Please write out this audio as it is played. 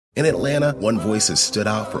In Atlanta, one voice has stood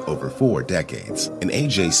out for over 4 decades. An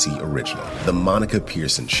AJC original, The Monica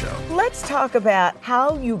Pearson Show. Let's talk about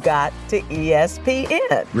how you got to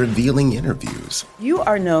ESPN. Revealing interviews. You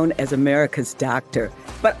are known as America's doctor,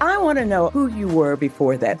 but I want to know who you were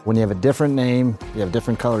before that. When you have a different name, you have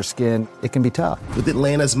different color skin, it can be tough. With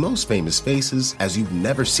Atlanta's most famous faces as you've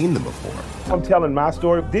never seen them before. I'm telling my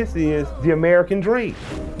story. This is the American dream.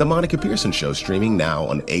 The Monica Pearson Show, streaming now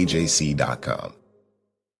on AJC.com.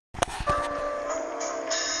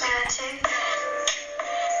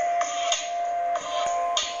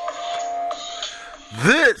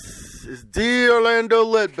 This is D. Orlando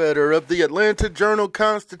Ledbetter of the Atlanta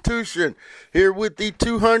Journal-Constitution, here with the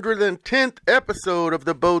 210th episode of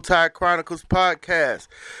the Bowtie Chronicles podcast.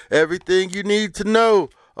 Everything you need to know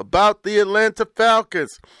about the Atlanta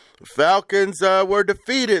Falcons. The Falcons were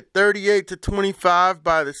defeated 38-25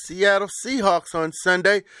 by the Seattle Seahawks on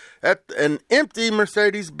Sunday at an empty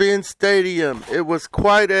Mercedes-Benz Stadium. It was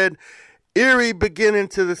quite an eerie beginning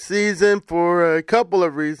to the season for a couple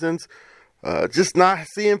of reasons. Just not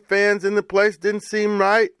seeing fans in the place didn't seem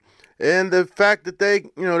right. And the fact that they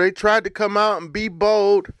tried to come out and be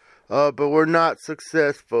bold, but were not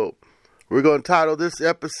successful. We're going to title this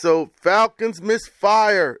episode, Falcons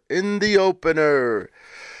Misfire in the Opener.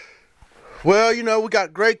 Well, we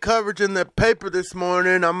got great coverage in the paper this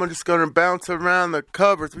morning. I'm just going to bounce around the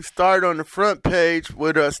covers. We started on the front page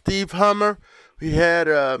with Steve Hummer. We had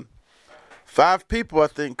 5 people, I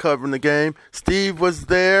think, covering the game. Steve was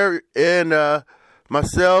there, and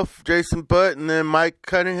myself, Jason Butt, and then Mike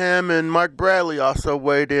Cunningham and Mark Bradley also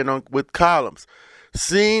weighed in with columns.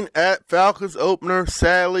 Scene at Falcons opener,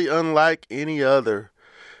 sadly unlike any other.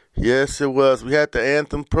 Yes, it was. We had the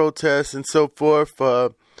anthem protest and so forth,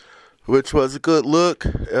 which was a good look.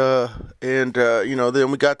 Then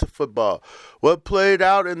we got to football. What played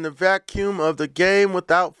out in the vacuum of the game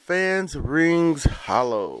without fans rings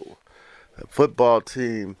hollow. Football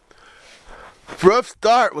team. Rough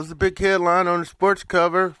start was the big headline on the sports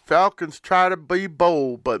cover. Falcons try to be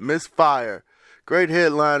bold but misfire. Great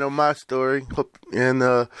headline on my story.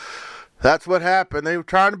 And that's what happened. They were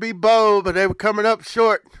trying to be bold, but they were coming up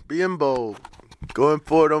short being bold. Going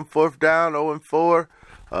forward on 4th down, 0-4.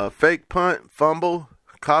 Fake punt, fumble,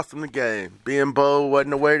 cost them the game. Being bold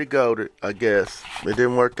wasn't the way to go, I guess. It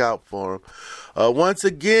didn't work out for them. Once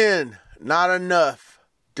again, not enough.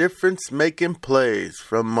 Difference-making plays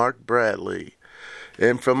from Mark Bradley.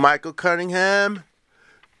 And from Michael Cunningham,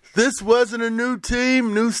 this wasn't a new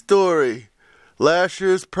team, new story. Last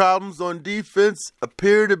year's problems on defense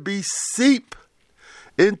appear to be seep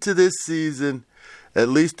into this season, at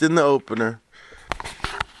least in the opener.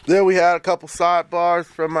 Then we had a couple sidebars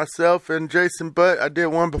from myself and Jason Butt. I did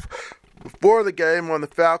one before the game on the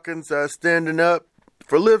Falcons standing up.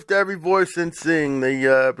 For Lift Every Voice and Sing, they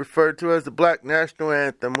referred to as the Black National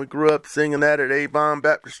Anthem. We grew up singing that at Avon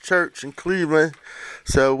Baptist Church in Cleveland,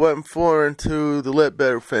 so it wasn't foreign to the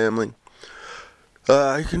Ledbetter family.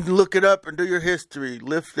 You can look it up and do your history.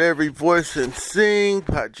 Lift Every Voice and Sing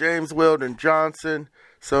by James Weldon Johnson.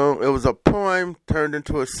 So it was a poem turned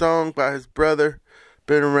into a song by his brother.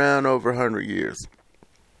 Been around over 100 years.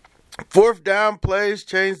 4th down plays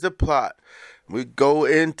changed the plot. We go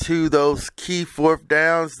into those key 4th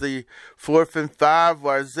downs, the 4th and 5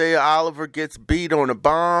 where Isaiah Oliver gets beat on a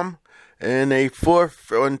bomb, and a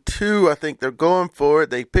 4th and 2, I think they're going for it.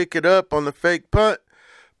 They pick it up on the fake punt,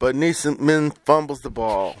 but Neeson fumbles the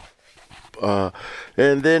ball.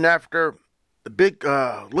 And then after the big,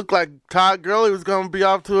 looked like Todd Gurley was going to be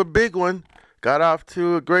off to a big one. Got off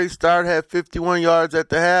to a great start, had 51 yards at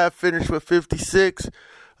the half, finished with 56.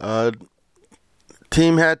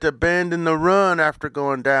 Team had to abandon the run after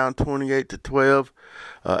going down 28-12.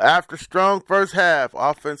 After strong first half,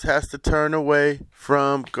 offense has to turn away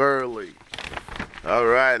from Gurley. All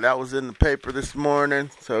right, that was in the paper this morning,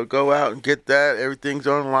 so go out and get that. Everything's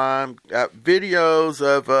online. Got videos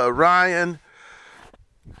of Ryan,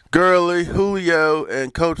 Gurley, Julio,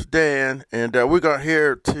 and Coach Dan, and we're going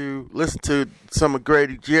to listen to some of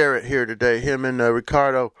Grady Jarrett here today. Him and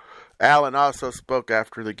Ricardo Allen also spoke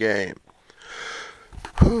after the game.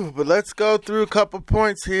 But let's go through a couple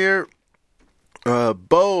points here.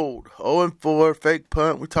 Bold, 0-4, fake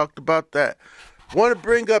punt. We talked about that. Want to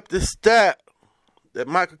bring up this stat that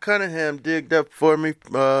Michael Cunningham digged up for me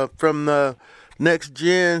from the Next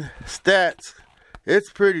Gen Stats.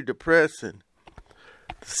 It's pretty depressing.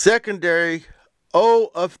 Secondary,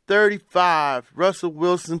 0 of 35. Russell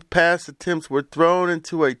Wilson's pass attempts were thrown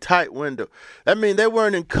into a tight window. That means they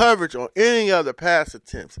weren't in coverage on any other pass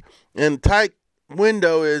attempts. And tight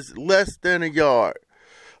window is less than a yard.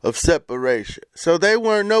 of separation. So they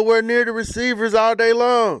weren't nowhere near the receivers all day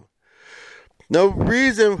long. No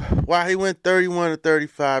reason why he went 31 to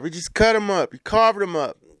 35. He just cut him up. He carved him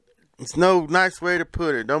up. It's no nice way to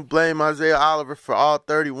put it. Don't blame Isaiah Oliver for all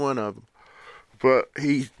 31 of them. But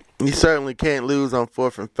he certainly can't lose on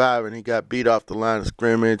 4th and 5, and he got beat off the line of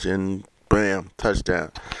scrimmage, and bam,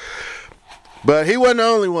 touchdown. But he wasn't the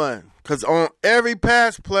only one, because on every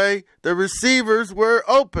pass play, the receivers were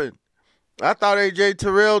open. I thought A.J.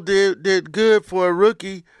 Terrell did good for a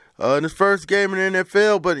rookie in his first game in the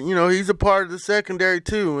NFL, but, he's a part of the secondary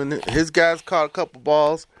too, and his guys caught a couple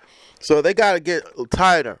balls. So they got to get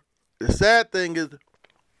tighter. The sad thing is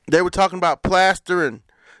they were talking about plastering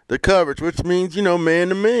the coverage, which means, man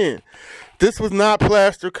to man. This was not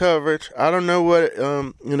plaster coverage. I don't know what,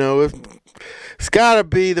 it's got to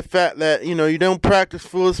be the fact that, you don't practice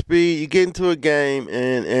full speed. You get into a game,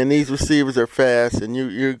 and these receivers are fast, and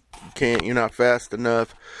you're not fast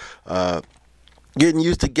enough. Getting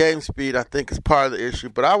used to game speed, I think, is part of the issue.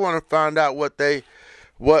 But I want to find out what they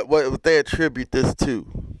attribute this to.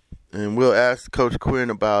 And we'll ask Coach Quinn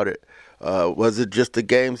about it. Was it just a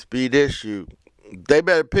game speed issue? They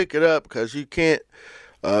better pick it up, because you can't.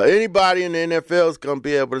 Anybody in the NFL is going to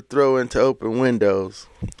be able to throw into open windows.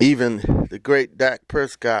 Even the great Dak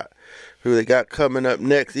Prescott, who they got coming up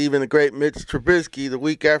next. Even the great Mitch Trubisky the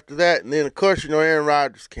week after that. And then, of course, Aaron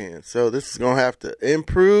Rodgers can. So this is going to have to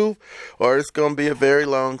improve, or it's going to be a very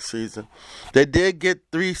long season. They did get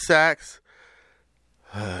 3 sacks.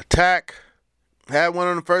 Tack had one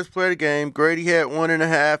on the first play of the game. Grady had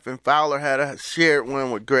 1.5, and Fowler had a shared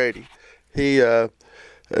one with Grady.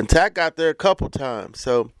 And Tack got there a couple times.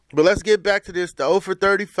 But let's get back to this. The 0 for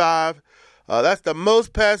 35. That's the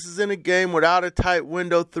most passes in a game without a tight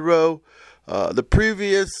window throw. The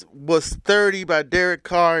previous was 30 by Derek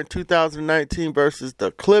Carr in 2019 versus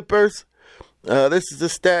the Clippers. This is the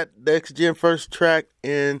stat the X-Gen first tracked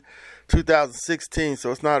in 2016,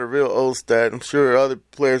 so it's not a real old stat. I'm sure other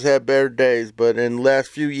players had better days, but in the last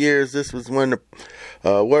few years, this was one of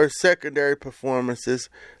the worst secondary performances.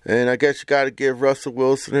 And I guess you got to give Russell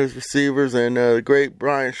Wilson, his receivers, and the great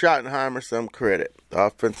Brian Schottenheimer some credit, the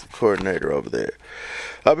offensive coordinator over there.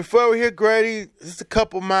 Before we hear Grady, just a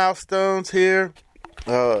couple milestones here.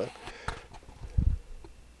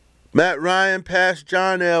 Matt Ryan passed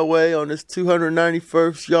John Elway on his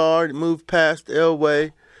 291st yard. He moved past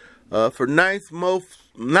Elway for ninth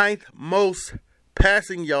most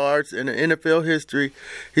passing yards in the NFL history.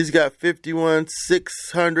 He's got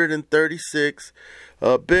 51,636.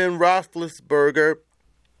 Ben Roethlisberger,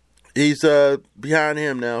 he's behind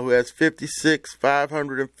him now, who has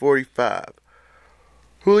 56,545.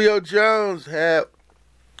 Julio Jones had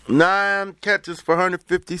 9 catches for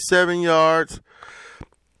 157 yards.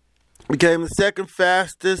 Became the second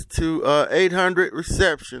fastest to 800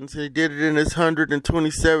 receptions. He did it in his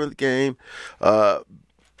 127th game.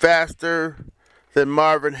 Faster than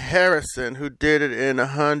Marvin Harrison, who did it in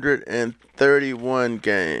 131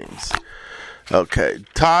 games. Okay,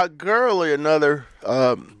 Todd Gurley, another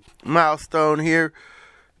milestone here.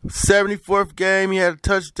 74th game, he had a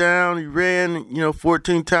touchdown. He ran,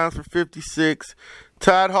 14 times for 56.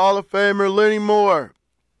 Tied Hall of Famer Lenny Moore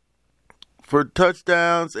for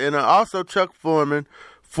touchdowns, and also Chuck Foreman,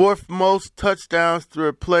 4th most touchdowns through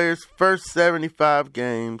a player's first 75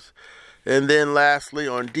 games. And then lastly,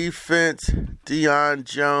 on defense, Deion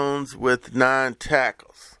Jones with 9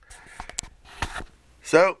 tackles.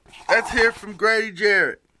 So, let's hear from Grady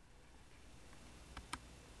Jarrett.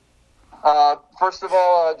 First of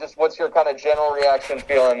all, just what's your kind of general reaction,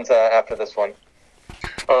 feelings after this one?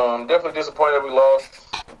 Definitely disappointed we lost,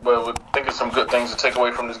 but we're thinking some good things to take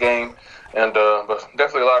away from this game. And but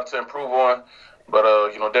definitely a lot to improve on. But,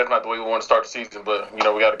 definitely not the way we want to start the season. But, we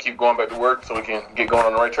got to keep going back to work so we can get going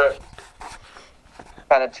on the right track.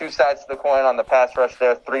 Kind of 2 sides to the coin on the pass rush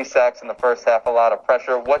there. 3 sacks in the first half, a lot of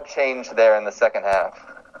pressure. What changed there in the second half?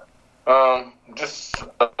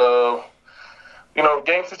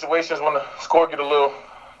 Game situations when the score get a little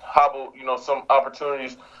hobbled, some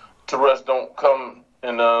opportunities to rush don't come.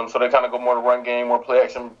 And so they kind of go more to run game, more play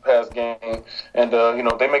action, pass game. And,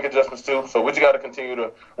 they make adjustments too. So we just got to continue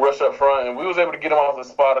to rush up front. And we was able to get them off the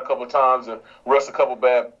spot a couple of times and rush a couple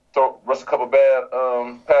bad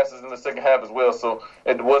passes in the second half as well. So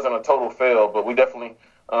it wasn't a total fail. But we definitely,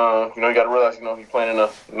 you got to realize, you're playing in the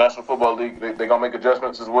National Football League. They're going to make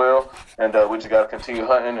adjustments as well. And we just got to continue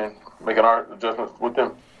hunting and making our adjustments with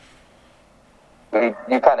them.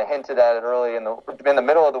 You kind of hinted at it early in the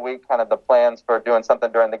middle of the week, kind of the plans for doing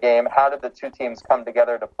something during the game. How did the 2 teams come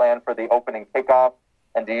together to plan for the opening kickoff?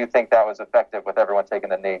 And do you think that was effective with everyone taking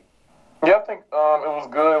the knee? Yeah, I think it was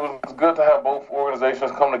good. It was good to have both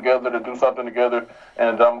organizations come together to do something together,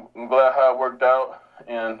 and I'm glad how it worked out.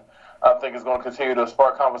 And I think it's going to continue to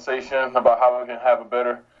spark conversation about how we can have a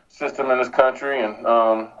better system in this country. And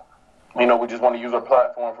we just want to use our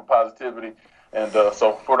platform for positivity. And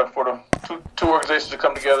so for the two organizations to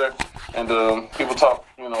come together and people talk,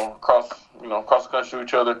 across the country to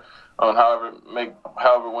each other on however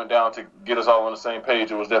it went down to get us all on the same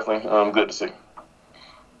page, it was definitely good to see.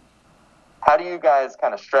 How do you guys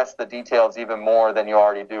kind of stress the details even more than you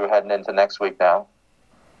already do heading into next week now?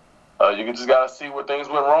 You just got to see where things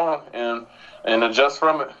went wrong and adjust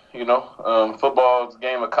from it. Football is a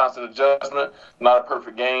game of constant adjustment, not a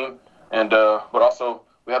perfect game, and but also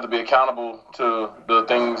we have to be accountable to the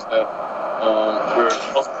things that we're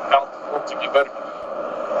supposed to be accountable for to get better.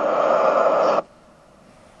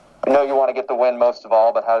 I know you want to get the win most of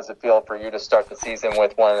all, but how does it feel for you to start the season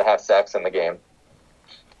with 1.5 sacks in the game?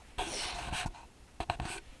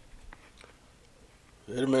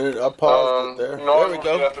 Wait a minute, I paused it there. There we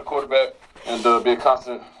go. Get after the quarterback and be a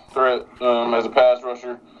constant threat as a pass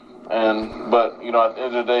rusher. But at the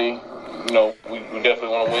end of the day, we definitely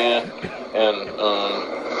want to win,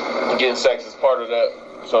 and getting sacks is part of that.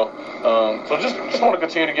 So just want to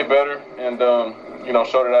continue to get better, and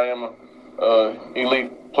show that I am a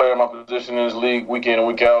elite player in my position in this league, week in and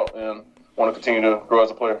week out, and want to continue to grow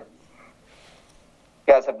as a player.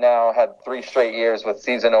 You guys have now had 3 straight years with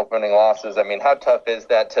season-opening losses. I mean, how tough is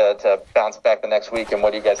that to bounce back the next week, and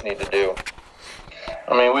what do you guys need to do?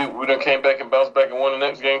 I mean, we done came back and bounced back and won the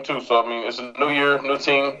next game, too. So, I mean, it's a new year, new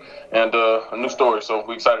team, and a new story. So,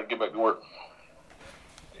 we're excited to get back to work.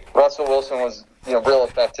 Russell Wilson was, real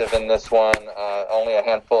effective in this one. Only a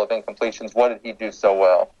handful of incompletions. What did he do so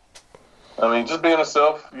well? I mean, just being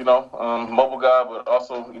himself, mobile guy, but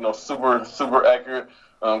also, super, super accurate.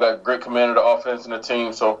 Got great command of the offense and the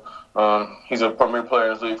team, so he's a premier player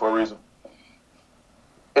in this league for a reason.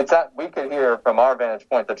 It's that we could hear from our vantage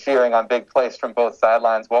point the cheering on big plays from both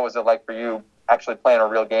sidelines. What was it like for you actually playing a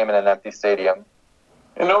real game in an empty stadium?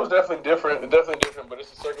 It was definitely different. But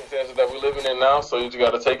it's the circumstances that we're living in now, so you just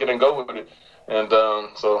got to take it and go with it. And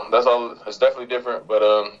so that's all. It's definitely different, but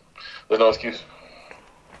there's no excuse.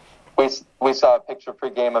 We saw a picture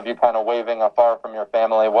pre-game of you kind of waving afar from your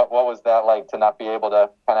family. What was that like to not be able to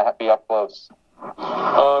kind of be up close?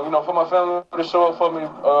 For my family to show up for me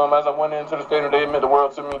as I went into the stadium, they meant the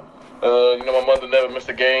world to me. My mother never missed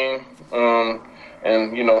a game,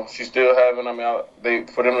 and she still haven't. I mean,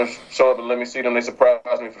 for them to show up and let me see them, they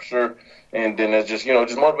surprised me for sure. And then it's just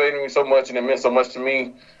just motivating me so much, and it meant so much to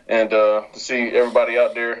me, and to see everybody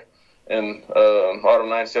out there. And Autumn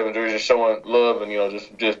 97 jerseys showing love and,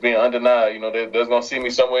 just being undenied. They're going to see me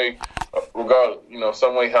some way, regardless,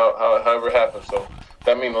 some way, however it happens. So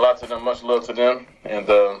that means a lot to them, much love to them. And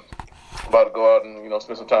about to go out and,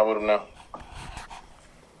 spend some time with them now.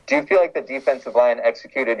 Do you feel like the defensive line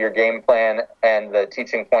executed your game plan and the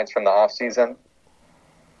teaching points from the offseason?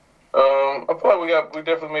 I feel like we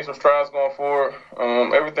definitely made some strides going forward.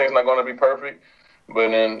 Everything's not going to be perfect. But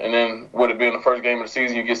then with it being the first game of the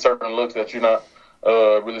season, you get certain looks that you're not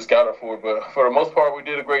really scouted for. But for the most part, we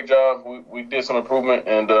did a great job. We did some improvement,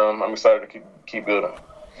 and I'm excited to keep building.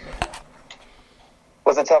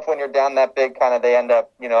 Was it tough when you're down that big? Kind of, they end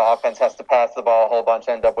up, offense has to pass the ball a whole bunch,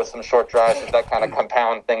 end up with some short drives. Does that kind of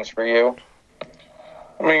compound things for you?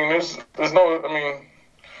 I mean, there's no. I mean,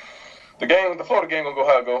 the Florida game gonna go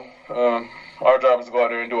how it go. Our job is to go out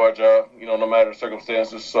there and do our job, no matter the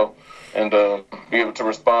circumstances. So, and be able to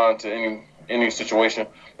respond to any situation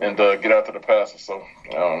and get after the passes. So,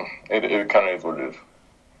 it kind of is what it is.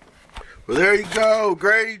 Well, there you go,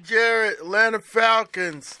 Grady Jarrett, Atlanta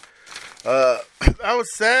Falcons. I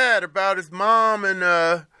was sad about his mom, and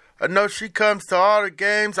I know she comes to all the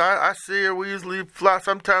games. I see her. We usually fly.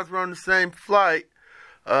 Sometimes we're on the same flight.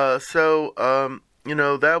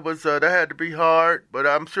 That had to be hard, but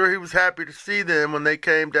I'm sure he was happy to see them when they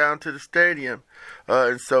came down to the stadium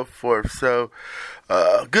and so forth. So,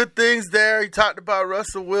 good things there. He talked about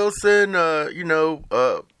Russell Wilson, and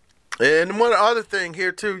one other thing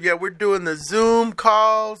here, too. Yeah, we're doing the Zoom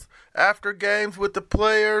calls after games with the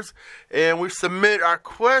players, and we submit our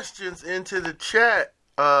questions into the chat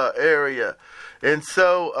area. And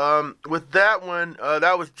so with that one,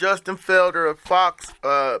 that was Justin Felder of Fox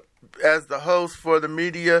as the host for the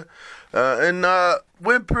media, and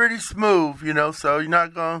went pretty smooth, so you're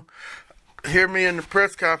not going to hear me in the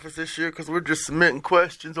press conference this year because we're just submitting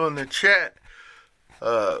questions on the chat.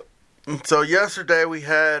 And so yesterday we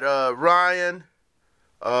had Ryan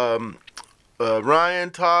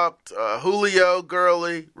talked, Julio,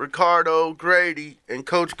 Gurley, Ricardo, Grady, and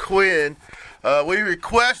Coach Quinn We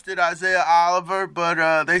requested Isaiah Oliver,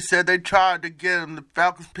 but they said they tried to get him. The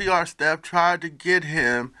Falcons PR staff tried to get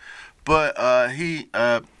him, but he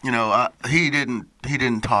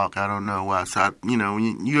didn't talk. I don't know why. So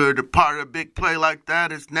you're the part of a big play like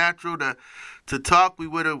that. It's natural to talk. We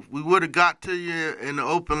would have got to you in the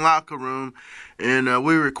open locker room, and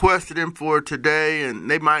we requested him for today,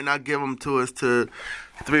 and they might not give him to us to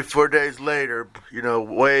 3-4 days later,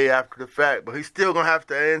 way after the fact. But he's still going to have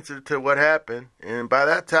to answer to what happened. And by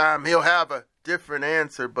that time, he'll have a different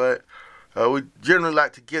answer. But we generally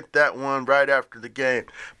like to get that one right after the game.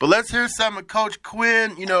 But let's hear some of Coach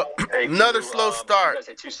Quinn. Another slow start. You guys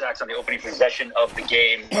had 2 sacks on the opening possession of the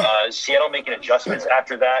game. Seattle making adjustments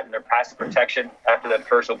after that in their pass protection after that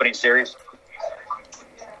first opening series?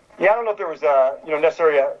 Yeah, I don't know if there was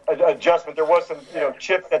necessarily an adjustment. There was some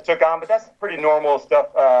chips that took on, but that's pretty normal stuff,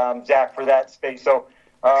 Zach, for that space. So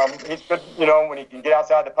he's good, when he can get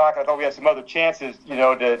outside the pocket. I thought we had some other chances,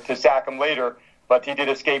 to sack him later, but he did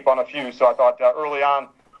escape on a few. So I thought early on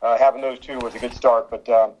having those 2 was a good start. But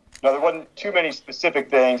there wasn't too many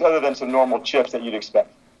specific things other than some normal chips that you'd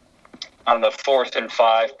expect. On the 4th and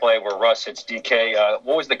 5 play where Russ hits DK,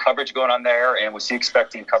 what was the coverage going on there, and was he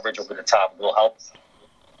expecting coverage over the top? A little help?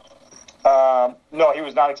 No, he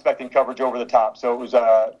was not expecting coverage over the top. So it was,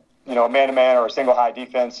 a man-to-man or a single high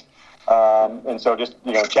defense. And so just,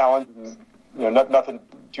 challenge, nothing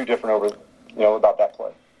too different over, about that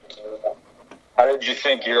play. How did you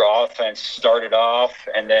think your offense started off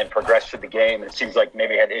and then progressed through the game? It seems like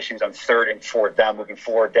maybe had issues on 3rd and 4th down moving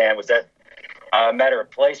forward. Dan, was that a matter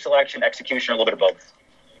of play selection, execution, or a little bit of both?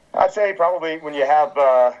 I'd say probably when you have,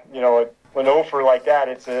 an offer like that,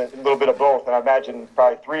 it's a little bit of both. And I imagine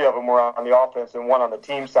probably 3 of them were on the offense and 1 on the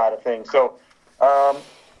team side of things. So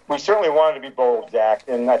we certainly wanted to be bold, Zach.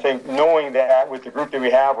 And I think knowing that with the group that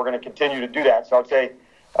we have, we're going to continue to do that. So I'd say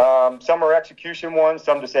some are execution ones,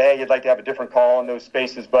 some to say, hey, you'd like to have a different call in those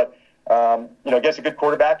spaces. But, against a good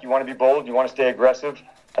quarterback, you want to be bold. You want to stay aggressive.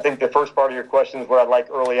 I think the first part of your question is what I like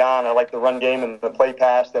early on. I like the run game and the play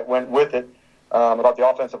pass that went with it. About the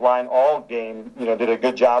offensive line all game, did a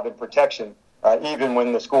good job in protection, even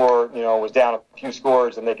when the score, was down a few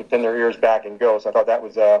scores and they could pin their ears back and go. So I thought that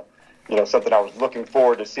was, something I was looking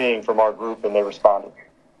forward to seeing from our group, and they responded.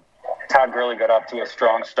 Todd Gurley got off to a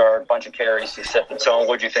strong start, bunch of carries to set the tone.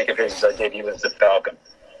 What did you think of his debut as a Falcon?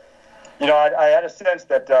 I had a sense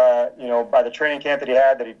that, by the training camp that he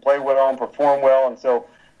had, that he played well and performed well. And so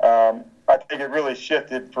I think it really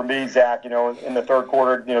shifted for me, Zach, in the 3rd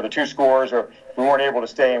quarter, the 2 scores, or we weren't able to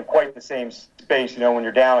stay in quite the same space. When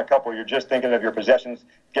you're down a couple, you're just thinking of your possessions,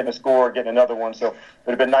 getting a score, getting another one. So it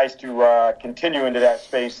would have been nice to continue into that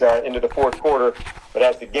space into the 4th quarter. But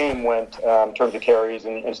as the game went, in terms of carries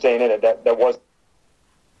and staying in it, that was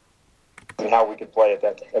how we could play at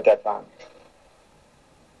that time.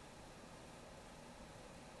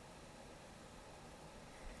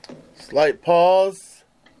 Slight pause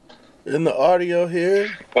in the audio here.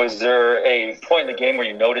 Was there a point in the game where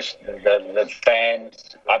you noticed the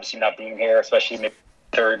fans obviously not being here, especially maybe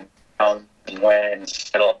 3rd down when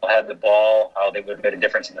Seattle had the ball, how they would have made a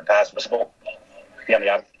difference in the pass whistle? Be on the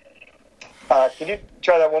out. Can you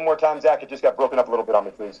try that one more time, Zach? It just got broken up a little bit on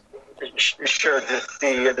me, please. Sure.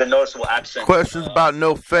 The noticeable absence. Questions about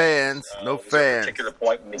no fans. No was there fans. a particular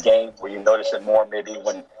point in the game where you noticed it more, maybe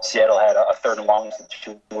when Seattle had a 3rd and long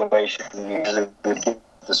situation, you usually would get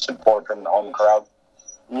the support from the home crowd?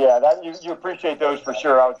 Yeah, that you appreciate those for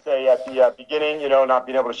sure. I would say at the beginning, not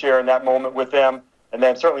being able to share in that moment with them, and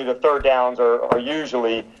then certainly the 3rd downs are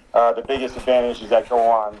usually the biggest advantages that go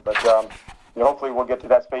on. But hopefully we'll get to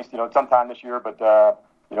that space, sometime this year. But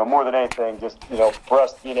more than anything, just for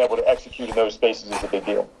us being able to execute in those spaces is a big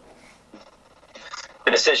deal.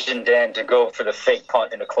 The decision, Dan, to go for the fake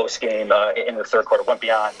punt in a close game in the 3rd quarter went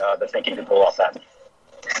beyond the thinking to pull off that.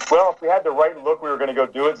 Well, if we had the right look, we were going to go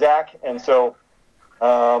do it, Zach. And so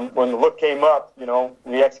when the look came up,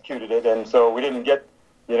 we executed it. And so we didn't get,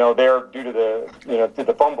 there due to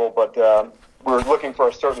the fumble, but we were looking for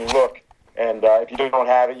a certain look. And if you don't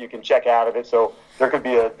have it, you can check out of it. So there could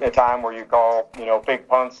be a time where you call, fake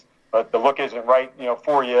punts, but the look isn't right,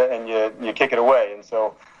 for you, and you kick it away. And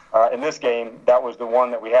so in this game, that was the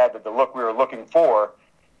one that we had, the look we were looking for.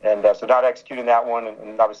 And so not executing that one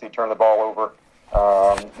and obviously turn the ball over.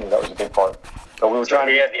 That was a big part. So we were trying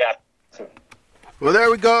to. Well,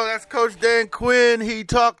 there we go. That's Coach Dan Quinn. He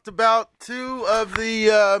talked about 2 of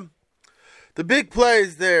the big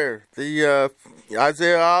plays there. The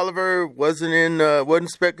Isaiah Oliver wasn't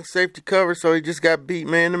expecting safety cover, so he just got beat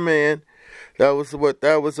man to man. That was what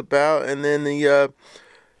that was about. And then the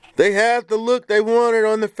they had the look they wanted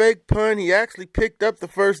on the fake punt. He actually picked up the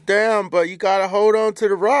first down, but you got to hold on to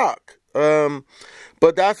the rock.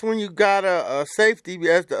 But that's when you got a safety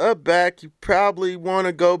as the up back. You probably want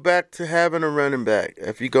to go back to having a running back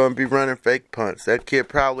if you're going to be running fake punts. That kid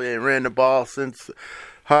probably ain't ran the ball since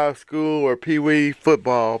high school or pee-wee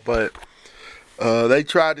football, but they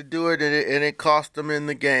tried to do it, and it cost them in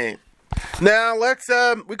the game. Now, we're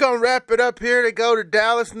going to wrap it up here. They go to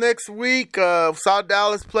Dallas next week. Saw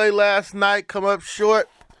Dallas play last night, come up short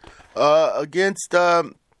against...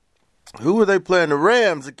 who were they playing? The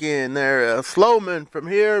Rams again. There, Slowman from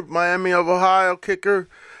here, Miami of Ohio kicker,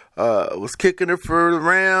 was kicking it for the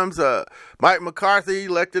Rams. Mike McCarthy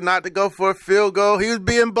elected not to go for a field goal. He was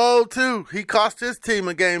being bold too. He cost his team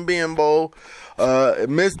a game being bold.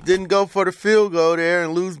 Didn't go for the field goal there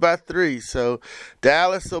and lose by 3. So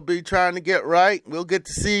Dallas will be trying to get right. We'll get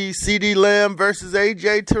to see CeeDee Lamb versus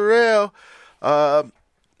A.J. Terrell. The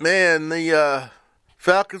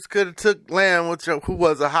Falcons could have took Lamb, who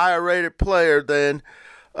was a higher rated player than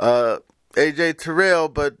A.J. Terrell,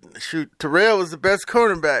 but shoot, Terrell was the best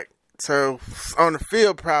cornerback. So on the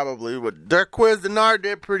field probably, but Darqueze Dennard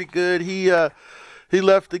did pretty good. He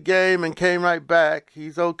left the game and came right back.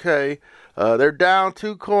 He's okay. They're down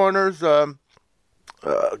 2 corners.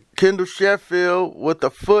 Kendall Sheffield with a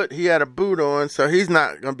foot, he had a boot on, so he's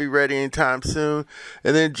not going to be ready anytime soon.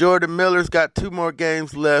 And then Jordan Miller's got 2 more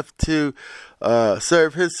games left to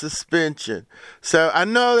serve his suspension. So I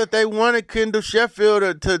know that they wanted Kendall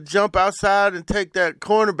Sheffield to jump outside and take that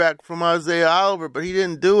cornerback from Isaiah Oliver, but he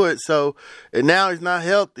didn't do it. And now he's not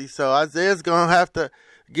healthy. So Isaiah's going to have to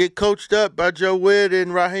get coached up by Joe Witt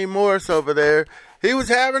and Raheem Morris over there. He was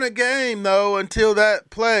having a game, though, until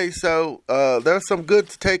that play, so there's some good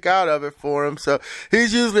to take out of it for him. So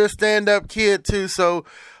he's usually a stand-up kid, too. So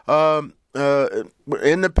in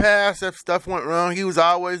the past, if stuff went wrong, he was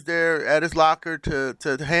always there at his locker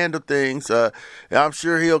to handle things. I'm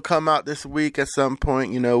sure he'll come out this week at some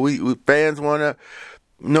point. You know, we fans want to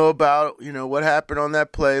know about, what happened on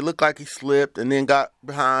that play. It looked like he slipped and then got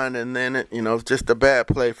behind, and then it's just a bad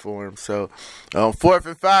play for him. So 4th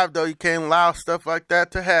and 5, though, you can't allow stuff like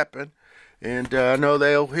that to happen. And I know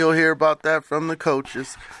he'll hear about that from the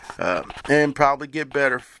coaches and probably get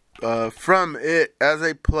better from it as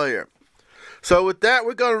a player. So with that,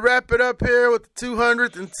 we're going to wrap it up here with the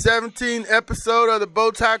 217th episode of the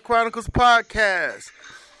Bowtie Chronicles podcast.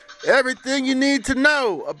 Everything you need to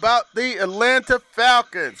know about the Atlanta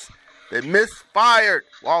Falcons. They misfired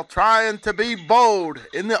while trying to be bold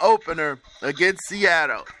in the opener against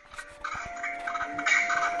Seattle.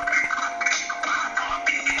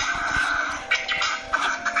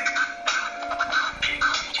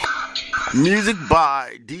 Music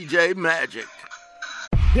by DJ Magic.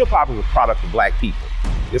 Hip-hop is a product of black people.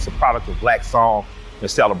 It's a product of black song and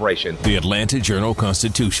celebration. The Atlanta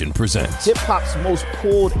Journal-Constitution presents hip-hop's most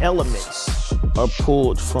pulled elements are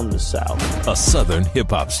pulled from the South. A Southern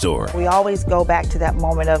hip-hop story. We always go back to that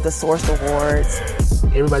moment of the Source Awards.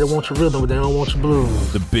 Everybody wants your rhythm, but they don't want your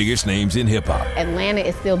blues. The biggest names in hip-hop. Atlanta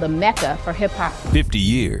is still the mecca for hip-hop. 50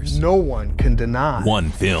 years. No one can deny one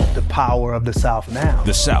film. The power of the South now.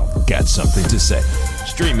 The South got something to say.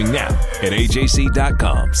 Streaming now at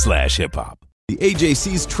ajc.com/hiphop. The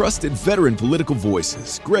AJC's trusted veteran political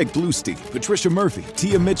voices, Greg Bluestein, Patricia Murphy,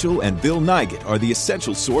 Tia Mitchell, and Bill Nygut, are the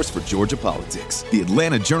essential source for Georgia politics. The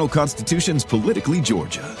Atlanta Journal-Constitution's Politically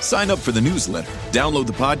Georgia. Sign up for the newsletter, download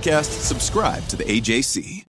the podcast, subscribe to the AJC.